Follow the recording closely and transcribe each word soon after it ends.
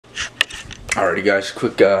Alrighty guys,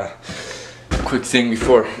 quick thing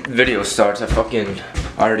before the video starts. I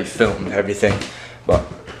already filmed everything, but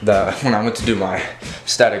when I went to do my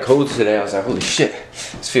static holds today, I was like, holy shit,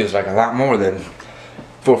 this feels like a lot more than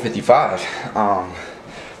 455.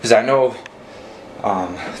 Because I know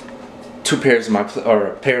two pairs of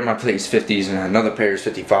a pair of my plates 50s and another pair is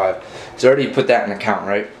 55. So I already put that in account,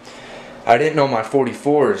 right? I didn't know my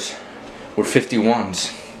 44s were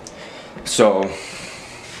 51s. So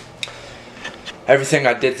everything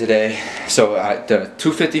I did today, so the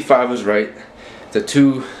 255 was right. The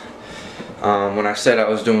when I said I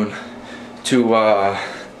was doing or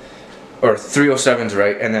 307's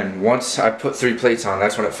right, and then once I put 3 plates on,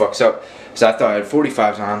 that's when it fucks up. So I thought I had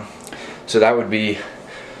 45s on, so that would be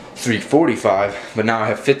 345, but now I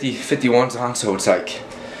have 51s on, so it's like,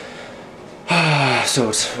 so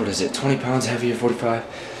it's, what is it, 20 pounds heavier, 45,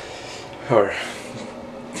 or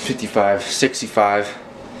 55, 65,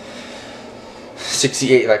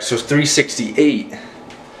 68, like, so it's 368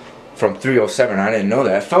 from 307. I didn't know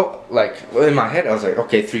that. I felt like, well, in my head I was like,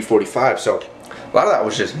 okay, 345, so a lot of that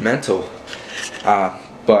was just mental.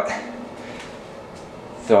 But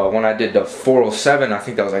when I did the 407, I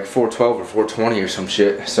think that was like 412 or 420 or some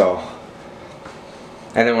shit. So,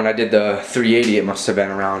 and then when I did the 380, it must have been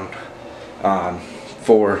around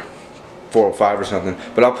 405 or something.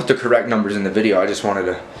 But I'll put the correct numbers in the video. I just wanted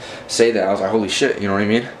to say that. I was like, holy shit, you know what I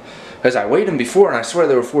mean? Because I weighed them before and I swear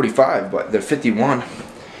they were 45, but they're 51.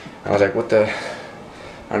 I was like, what the? I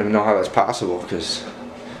don't even know how that's possible, because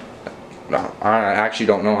I actually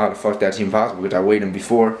don't know how the fuck that's even possible, because I weighed them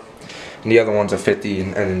before. And the other ones are 50,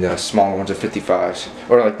 and the smaller ones are 55s,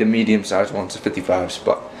 or like the medium-sized ones are 55s.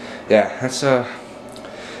 But yeah, that's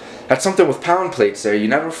something with pound plates there. You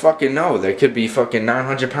never fucking know. They could be fucking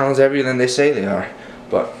 900 pounds heavier than they say they are.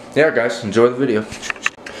 But yeah, guys, enjoy the video.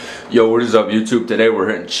 Yo, what is up, YouTube? Today we're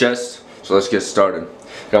hitting chest, so let's get started.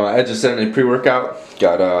 Got my Edge Ascending pre-workout.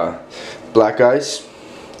 Got black ice.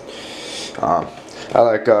 I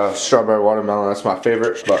like strawberry watermelon. That's my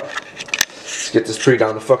favorite. But let's get this pre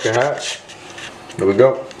down the fucking hatch. Here we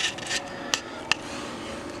go.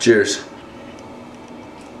 Cheers.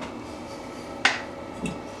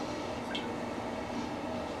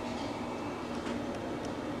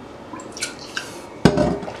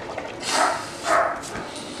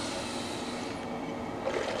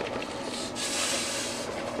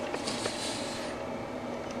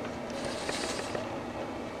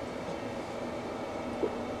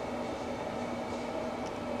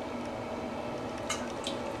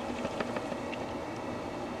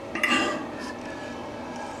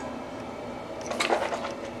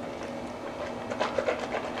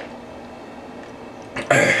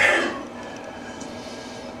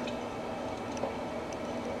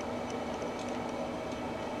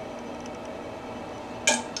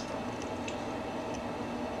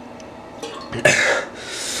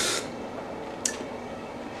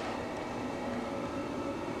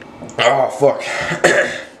 Oh fuck.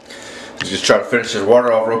 Let's just try to finish this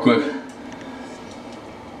water off real quick.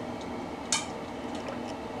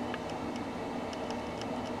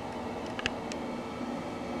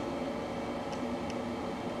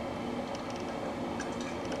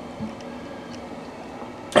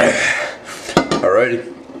 Alrighty.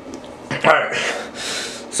 Alright.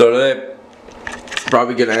 So today,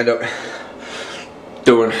 probably gonna end up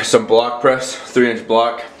doing some block press, 3-inch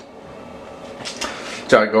block.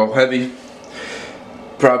 Try to go heavy,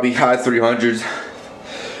 probably high 300s.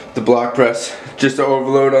 The block press, just to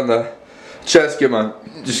overload on the chest,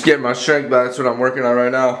 just get my strength back. That's what I'm working on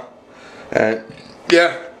right now. And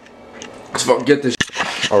yeah, let's fucking get this.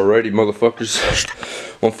 Alrighty, motherfuckers.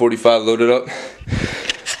 145 loaded up.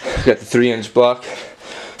 Got the 3-inch block.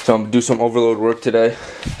 So I'm gonna do some overload work today.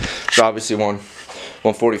 So obviously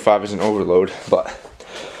 145 is an overload, but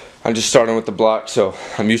I'm just starting with the block, so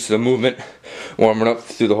I'm used to the movement, warming up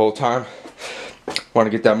through the whole time. Want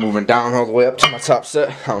to get that movement down all the way up to my top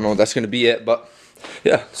set. I don't know if that's gonna be it, but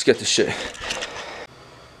yeah, let's get this shit.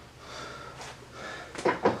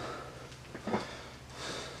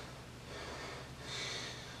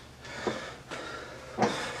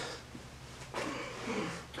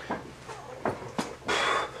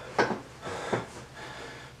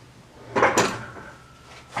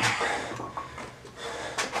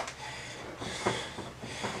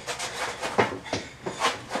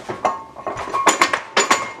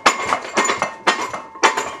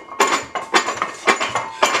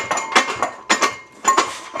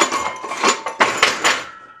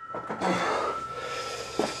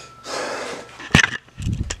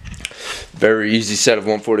 Very easy set of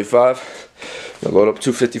 145. Now load up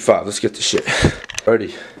 255. Let's get the shit.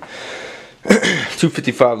 Alrighty.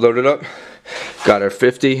 255 loaded up. Got our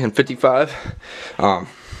 50 and 55.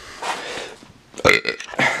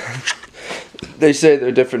 They say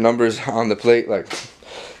they're different numbers on the plate. Like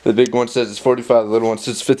the big one says it's 45, the little one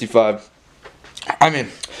says 55. I mean,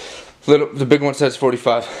 the big one says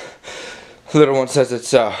 45, the little one says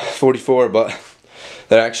it's 44, but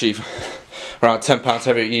they're actually around 10 pounds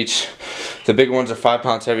heavier each. The big ones are 5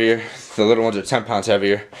 pounds heavier, the little ones are 10 pounds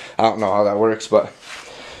heavier. I don't know how that works, but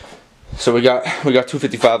so we got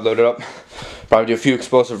 255 loaded up. Probably do a few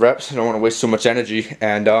explosive reps. I don't want to waste so much energy,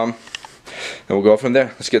 and we'll go from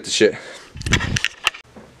there. Let's get the shit.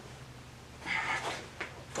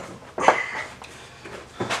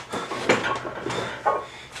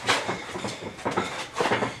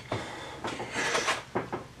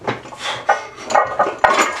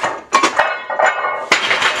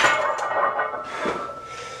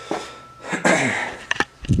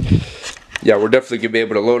 Yeah, we're definitely gonna be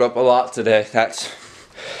able to load up a lot today. That's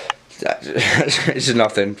it's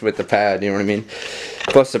nothing with the pad, you know what I mean?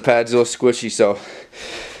 Plus the pad's a little squishy, so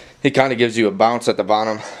it kind of gives you a bounce at the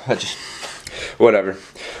bottom. Whatever.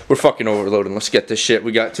 We're fucking overloading. Let's get this shit.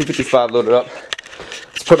 We got 255 loaded up.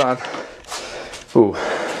 Let's put on. Ooh.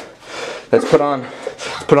 Let's put on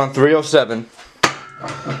 307.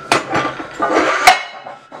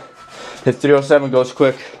 If 307 goes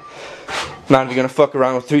quick, not even gonna fuck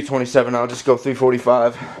around with 327. I'll just go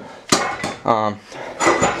 345.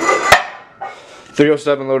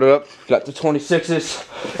 307 loaded up. Got the 26s,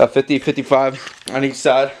 50, 55 on each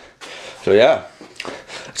side. So yeah,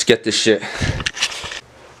 let's get this shit.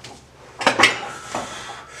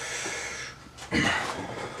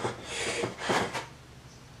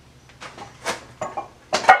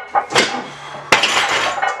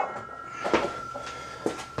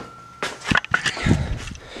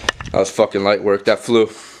 That was fucking light work. That flew.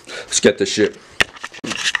 Let's get this shit.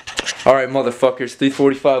 Alright, motherfuckers.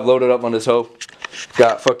 345 loaded up on this hoe.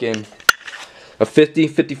 Got fucking a 50,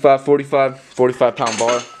 55, 45 pound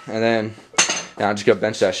bar. And then, yeah, I just gotta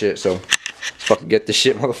bench that shit. So, let's fucking get this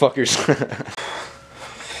shit, motherfuckers.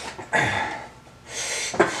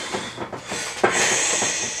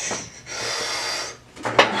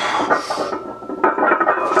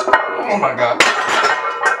 Oh my god.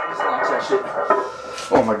 Let's launch that shit.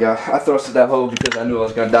 Oh my god, I thrusted that hoe because I knew I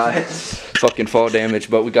was gonna die. Fucking fall damage,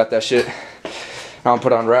 but we got that shit. I don't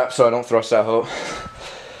put on wraps so I don't thrust that hoe.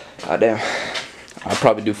 God damn. I'll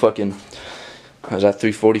probably do fucking, I was at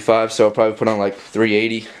 345, so I'll probably put on like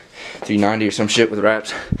 380, 390 or some shit with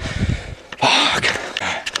wraps. Fuck.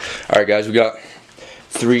 Alright guys, we got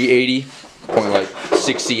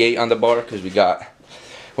 380.68 on the bar because we got,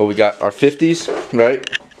 well, we got our 50s, right?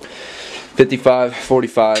 55,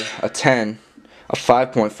 45, a 10, a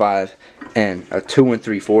 5.5, and a 2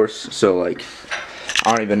 3/4. So like,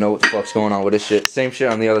 I don't even know what the fuck's going on with this shit. Same shit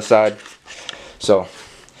on the other side. So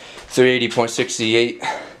 380.68.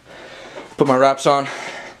 Put my wraps on.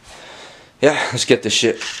 Yeah, let's get this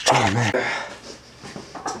shit. Oh man.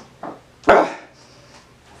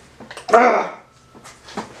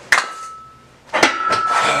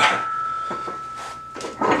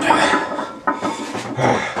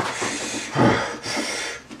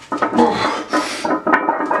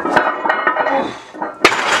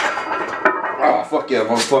 Fuck yeah,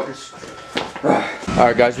 motherfuckers.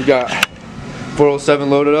 Alright guys, we got 407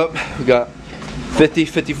 loaded up. We got 50,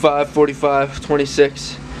 55, 45,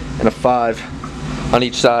 26, and a 5 on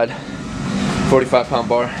each side. 45 pound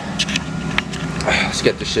bar. Let's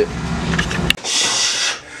get this shit.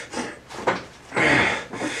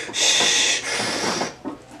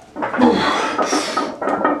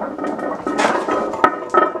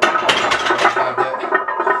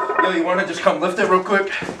 Yo, you wanna just come lift it real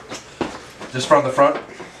quick? Just from the front.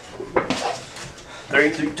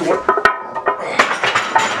 3, 2, 1.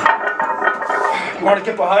 You want to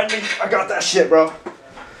get behind me? I got that shit, bro.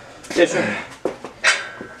 Yes, sir.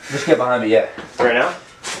 Just get behind me, yeah. Right now?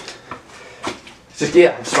 Just,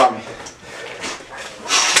 yeah, spot me.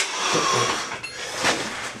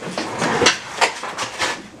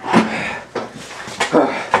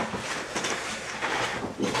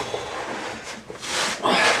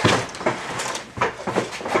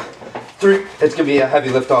 Three. It's gonna be a heavy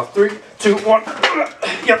lift off. 3, 2, 1.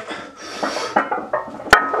 Yep.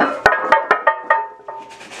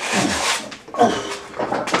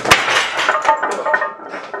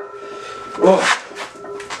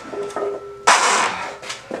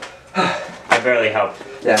 I barely helped.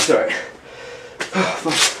 Yeah, it's alright.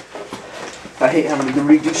 I hate having to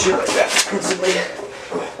redo shit like that instantly.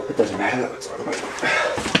 It doesn't matter though. It's all right.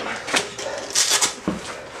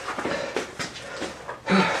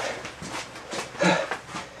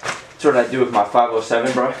 That's what I do with my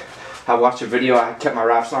 507, bro. I watched a video, I kept my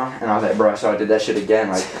wraps on, and I was like, bro, so I did that shit again,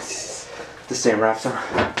 like, the same wraps on.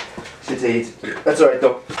 Shit's easy. That's alright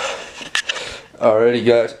though. Alrighty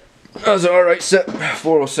guys, that was alright set,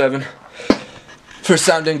 407. First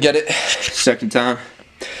time didn't get it, second time,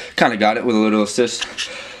 kinda got it with a little assist.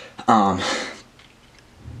 Yeah,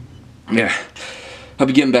 I'll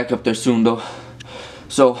be getting back up there soon though.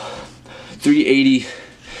 So,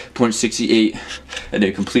 380.68, I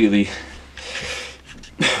did completely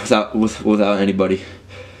without anybody.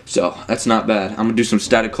 So that's not bad. I'm gonna do some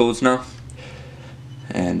static holds now,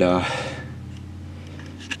 and yeah,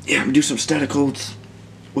 I'm gonna do some static holds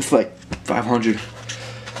with like 500.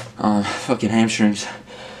 Fucking hamstrings,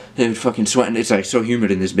 dude, fucking sweating. It's like so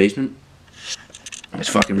humid in this basement. It's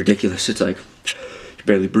fucking ridiculous. It's like you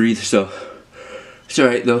barely breathe. So it's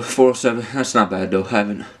alright though. 407. That's not bad though.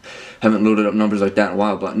 Haven't loaded up numbers like that in a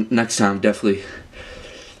while. But next time definitely.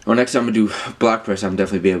 Or next time I do block press, I'm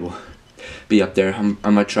definitely be up there. I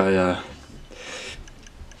might try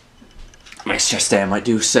my chest day. I might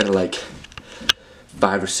do a set of like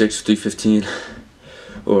 5 or 6, 315,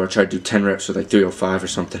 or try to do 10 reps with like 305 or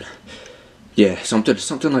something. Yeah,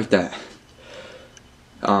 something like that.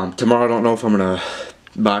 Tomorrow I don't know if I'm gonna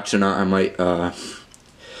box or not. I might. I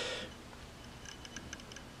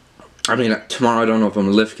mean, tomorrow I don't know if I'm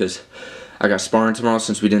gonna lift because I got sparring tomorrow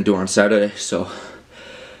since we didn't do it on Saturday. So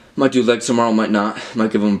might do legs tomorrow, might not.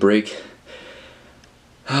 Might give them a break.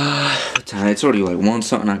 What time? It's already like 1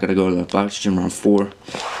 something. I gotta go to the box gym around 4.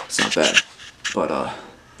 It's not bad. But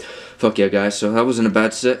fuck yeah, guys. So that wasn't a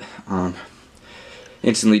bad set.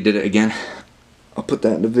 Instantly did it again. I'll put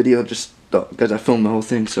that in the video just because I filmed the whole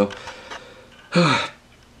thing. So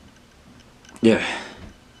yeah.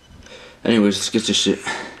 Anyways, let's get this shit.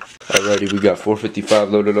 Alrighty, we got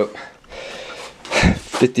 455 loaded up.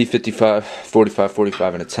 50, 55, 45,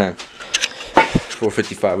 45, and a 10.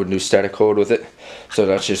 455 with new static hold with it. So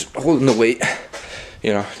that's just holding the weight,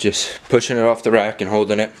 you know, just pushing it off the rack and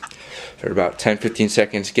holding it for about 10-15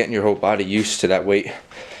 seconds, getting your whole body used to that weight,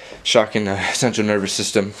 shocking the central nervous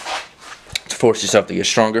system to force yourself to get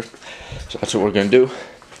stronger. So that's what we're gonna do.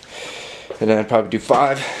 And then probably do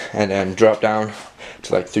 5 and then drop down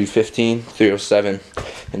to like 315, 307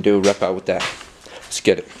 and do a rep out with that. Let's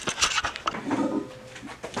get it.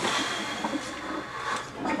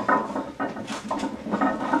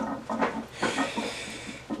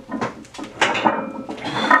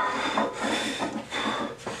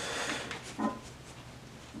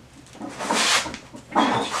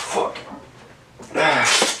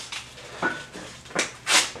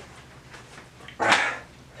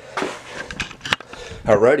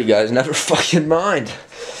 Alrighty guys, never fucking mind.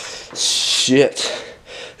 Shit.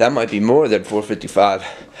 That might be more than 455.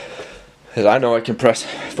 Because I know I can press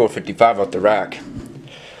 455 off the rack.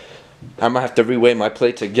 I might have to reweigh my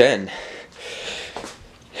plates again.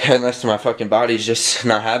 Unless my fucking body's just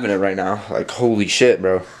not having it right now. Like, holy shit,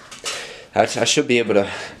 bro. I should be able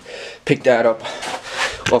to pick that up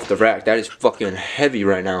off the rack. That is fucking heavy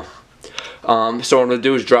right now. So what I'm gonna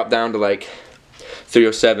do is drop down to like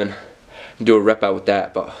 307 and do a rep out with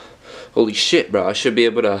that. But holy shit, bro, I should be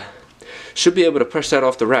able to press that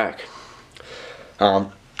off the rack.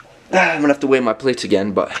 I'm gonna have to weigh my plates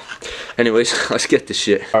again, but anyways, let's get this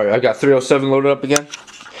shit. Alright, I got 307 loaded up again.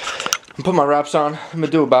 I'm put my wraps on. I'm gonna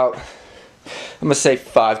do about, I'm gonna say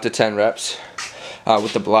 5 to 10 reps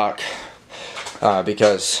with the block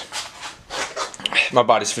because my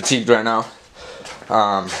body's fatigued right now.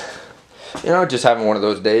 You know, just having one of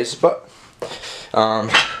those days. But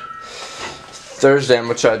Thursday I'm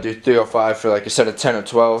gonna try to do 305 for like a set of 10 or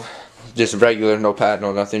 12, just regular, no pad,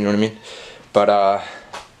 no nothing. You know what I mean? But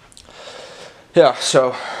yeah,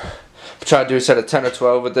 so try to do a set of 10 or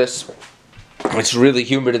 12 with this. It's really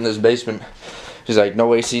humid in this basement. There's like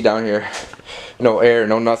no AC down here, no air,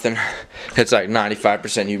 no nothing. It's like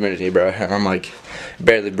 95% humidity, bro, and I'm like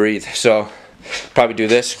barely breathe. So probably do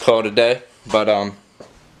this, call it a day. But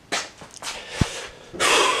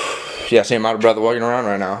yeah, same amount of brother walking around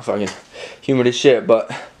right now, fucking humid as shit. But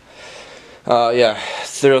yeah,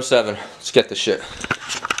 307. Let's get the shit.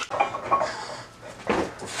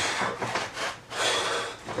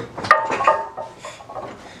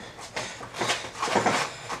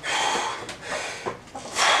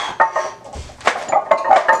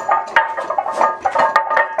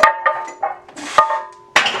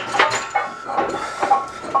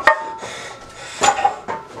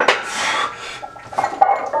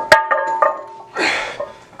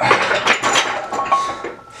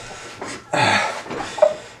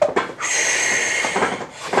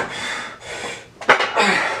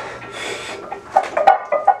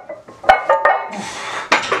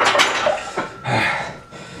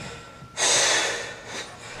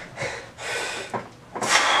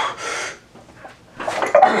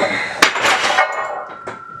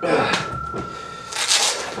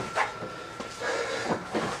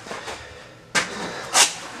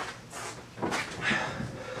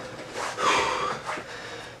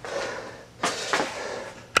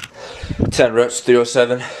 10 reps,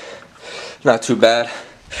 307. Not too bad.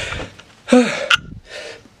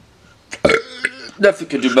 Definitely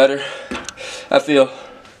could do better. I feel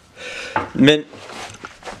mint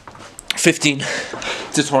 15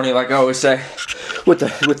 to 20, like I always say, with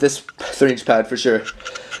this 3-inch pad for sure.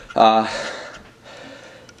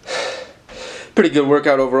 Pretty good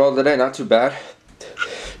workout overall today, not too bad.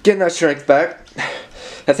 Getting that strength back.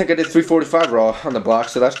 I think I did 345 raw on the block,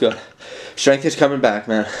 so that's good. Strength is coming back,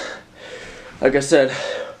 man. Like I said,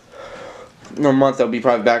 in a month I'll be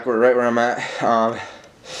probably back right where I'm at.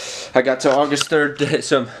 I got to August 3rd to hit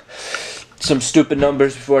some stupid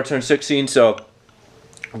numbers before I turn 16, so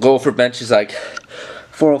goal for bench is like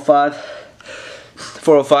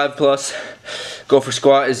 405 plus. Goal for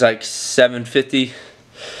squat is like 750,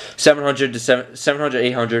 700 to 700,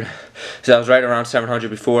 800. So I was right around 700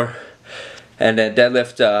 before. And then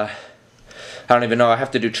deadlift, I don't even know. I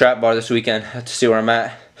have to do trap bar this weekend to see where I'm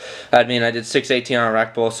at. I mean, I did 618 on a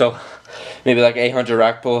rack pull, so maybe like 800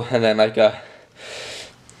 rack pull, and then like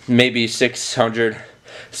maybe 600,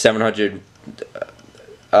 700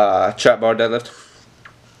 trap bar deadlift.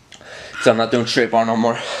 So I'm not doing straight bar no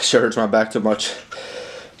more. Sure hurts my back too much.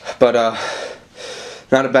 But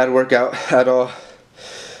not a bad workout at all.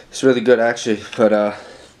 It's really good actually. But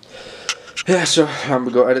yeah, so I'm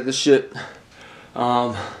gonna go edit this shit.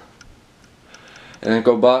 And then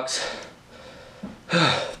go box.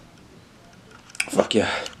 Fuck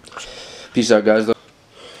yeah. Peace out, guys.